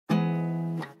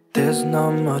There's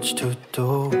not much to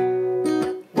do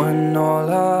when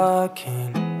all I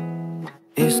can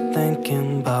is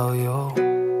thinking about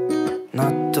you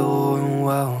not doing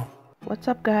well. What's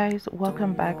up guys,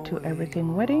 welcome back to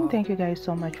Everything Wedding. Thank you guys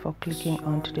so much for clicking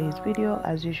on today's video.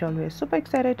 As usual, we're super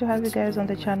excited to have you guys on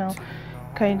the channel.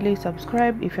 Kindly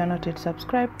subscribe if you're not yet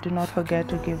subscribed. Do not forget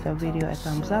to give the video a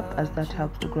thumbs up, as that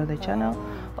helps to grow the channel.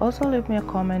 Also leave me a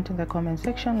comment in the comment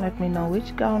section. Let me know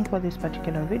which gown for this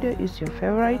particular video is your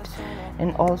favorite,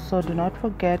 and also do not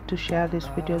forget to share these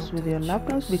videos with your loved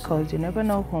ones, because you never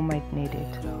know who might need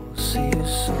it. See you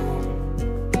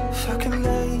soon. If I can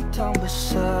lay down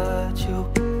beside you,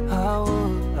 I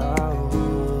would.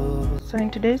 So in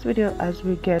today's video, as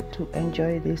we get to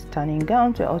enjoy these stunning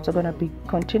gowns, we're also going to be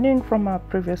continuing from our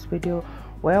previous video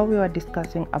where we were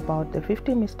discussing about the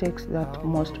 50 mistakes that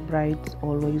most brides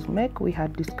always make. We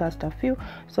had discussed a few,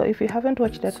 so if you haven't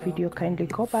watched that video, kindly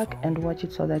go back and watch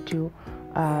it so that you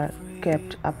are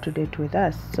kept up to date with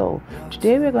us. So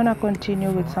today we're going to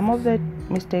continue with some of the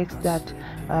mistakes that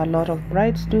a lot of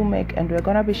brides do make, and we're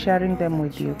going to be sharing them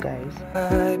with you guys.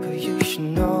 But you should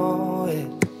know it.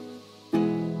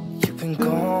 Been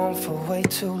gone for way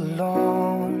too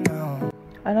long now.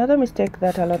 Another mistake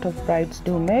that a lot of brides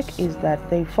do make is that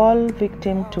they fall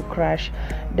victim to crash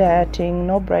dieting.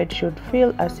 No bride should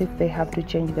feel as if they have to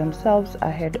change themselves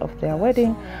ahead of their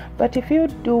wedding, but if you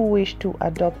do wish to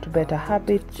adopt better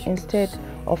habits, instead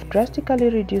of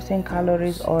drastically reducing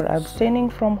calories or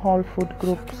abstaining from whole food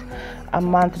groups a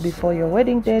month before your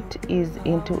wedding date is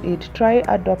into it, try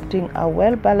adopting a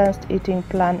well-balanced eating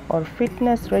plan or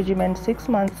fitness regimen 6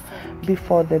 months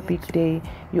before the big day.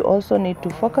 You also need to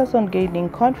focus on gaining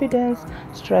confidence,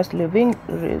 stress relieving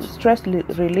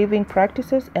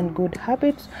practices, and good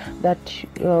habits that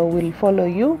will follow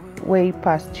you way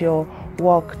past your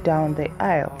walk down the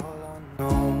aisle.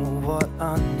 Know what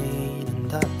I need, and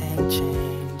that ain't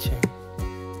changing.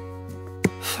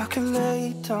 If I can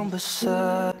lay down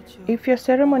beside you. If your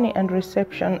ceremony and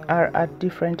reception are at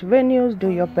different venues, do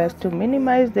your best to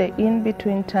minimize the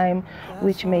in-between time,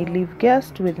 which may leave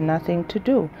guests with nothing to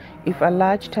do. If a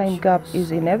large time gap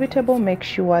is inevitable, make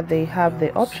sure they have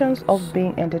the options of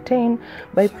being entertained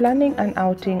by planning an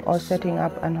outing or setting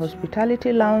up an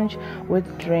hospitality lounge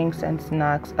with drinks and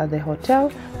snacks at the hotel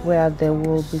where they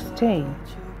will be staying.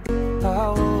 I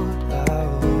would,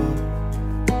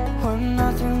 when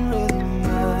nothing really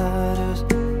matters,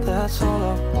 that's all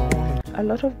I want. A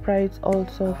lot of brides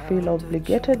also feel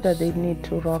obligated that they need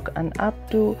to rock an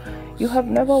updo. You have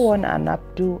never worn an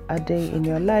updo a day in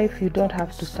your life. You don't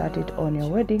have to start it on your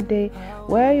wedding day.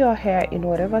 Wear your hair in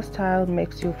whatever style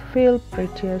makes you feel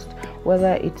prettiest,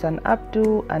 whether it's an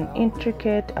updo, an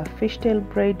intricate, a fishtail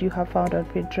braid you have found on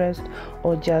Pinterest,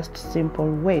 or just simple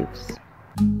waves.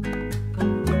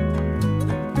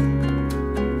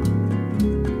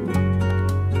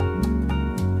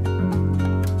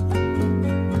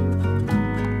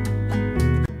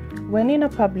 When in a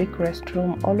public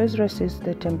restroom, always resist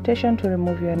the temptation to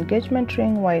remove your engagement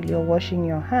ring while you're washing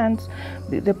your hands.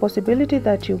 The possibility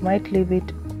that you might leave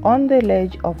it on the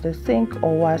ledge of the sink,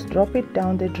 or worse, drop it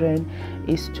down the drain,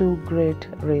 is too great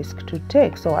risk to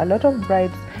take. So a lot of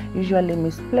brides usually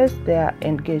misplace their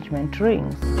engagement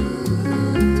rings.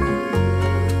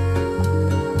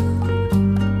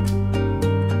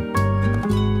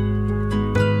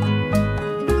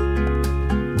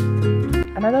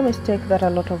 Another mistake that a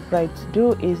lot of brides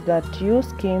do is that you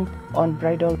skimp on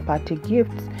bridal party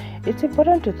gifts. It's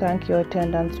important to thank your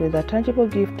attendants with a tangible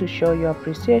gift to show your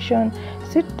appreciation.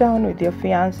 Sit down with your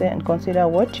fiancé and consider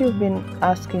what you've been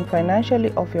asking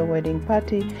financially of your wedding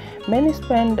party. Many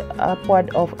spend upward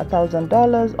of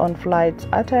 $1,000 on flights,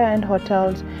 attire, and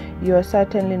hotels. You are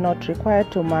certainly not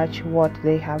required to match what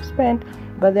they have spent,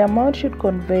 but the amount should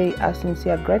convey a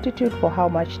sincere gratitude for how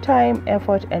much time,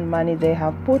 effort, and money they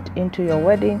have put into your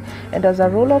wedding. And as a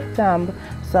rule of thumb,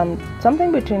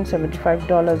 something between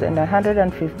 $75 and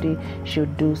 $150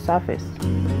 should do surface.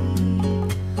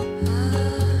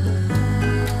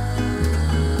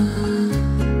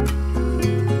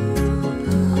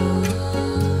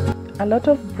 A lot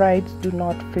of brides do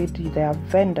not feed their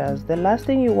vendors. The last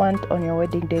thing you want on your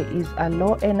wedding day is a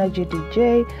low-energy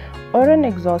DJ or an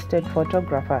exhausted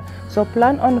photographer. So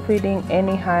plan on feeding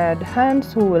any hired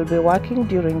hands who will be working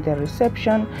during the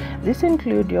reception. This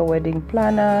includes your wedding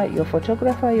planner, your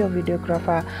photographer, your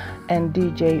videographer, and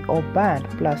DJ or band,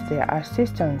 plus their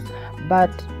assistants,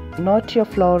 but not your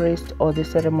florist or the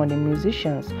ceremony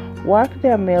musicians. Work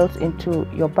their meals into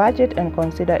your budget and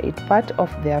consider it part of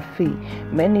their fee.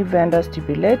 Many vendors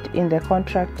stipulate in the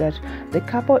contract that the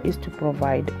couple is to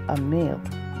provide a meal.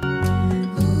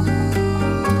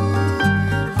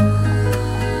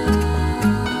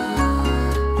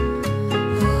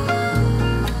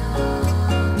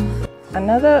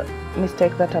 Another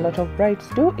mistake that a lot of brides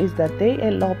do is that they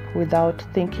elope without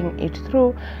thinking it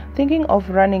through, thinking of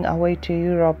running away to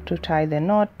Europe to tie the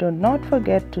knot. Do not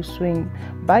forget to swing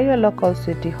by your local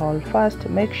city hall first.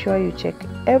 Make sure you check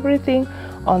everything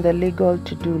on the legal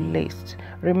to-do list.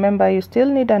 Remember, you still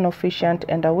need an officiant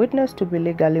and a witness to be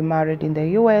legally married in the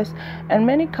US, and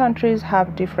many countries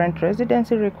have different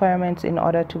residency requirements in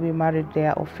order to be married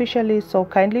there officially, so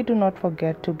kindly do not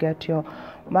forget to get your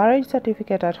marriage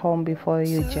certificate at home before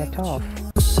you jet off.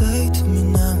 Say to me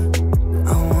now,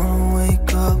 I wanna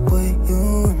wake up with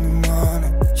you in the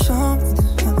morning. Show me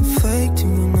there's nothing fake to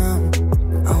me now.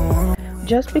 I wanna.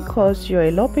 Just because you're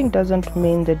eloping doesn't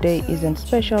mean the day isn't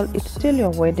special. It's still your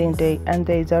wedding day, and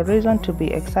there is a reason to be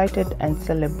excited and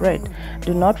celebrate.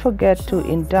 Do not forget to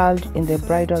indulge in the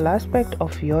bridal aspect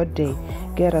of your day.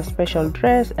 Get a special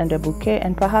dress and a bouquet,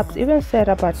 and perhaps even set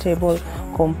up a table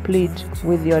complete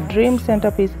with your dream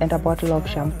centerpiece and a bottle of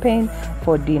champagne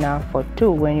for dinner for two.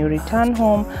 When you return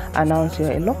home, announce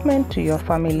your elopement to your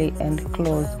family and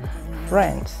close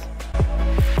friends.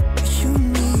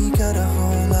 You got a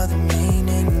whole other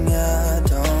meaning, I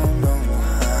don't know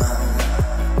how.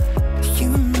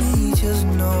 You just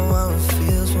know how it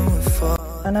feels when we fall.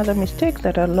 Another mistake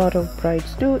that a lot of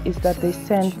brides do is that they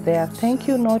send their thank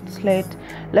you notes late.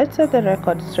 Let's set the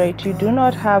record straight. You do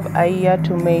not have a year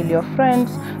to mail your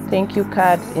friends thank you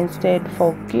cards. Instead,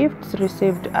 for gifts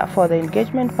received for the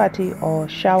engagement party or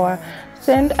shower,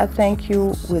 send a thank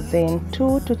you within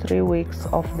 2 to 3 weeks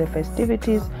of the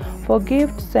festivities. For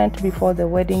gifts sent before the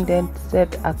wedding date,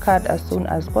 set a card as soon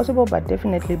as possible, but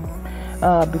definitely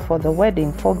before the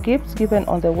wedding. For gifts given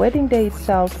on the wedding day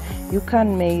itself, you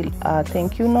can mail a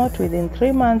thank you note within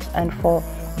 3 months, and for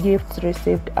gifts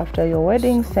received after your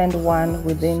wedding, send one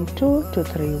within 2 to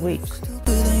 3 weeks.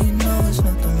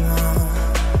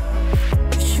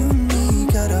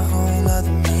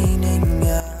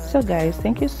 So guys,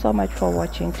 thank you so much for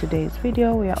watching today's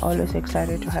video. We are always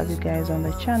excited to have you guys on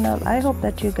the channel. I hope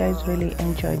that you guys really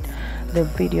enjoyed the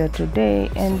video today,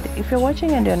 and if you're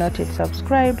watching and you're not yet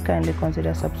subscribed, kindly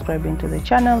consider subscribing to the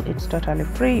channel. It's totally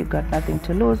free, you got nothing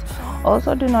to lose.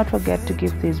 Also, do not forget to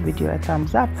give this video a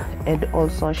thumbs up, and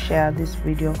also share this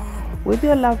video with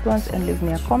your loved ones, and leave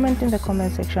me a comment in the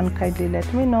comment section. Kindly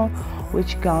let me know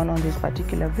which gown on this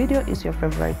particular video is your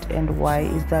favorite, and why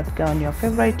is that gown your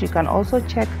favorite. You can also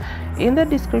check in the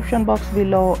description box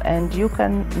below, and you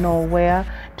can know where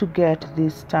to get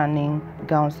these stunning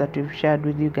gowns that we've shared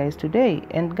with you guys today.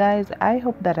 And guys, I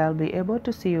hope that I'll be able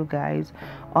to see you guys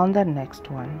on the next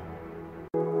one.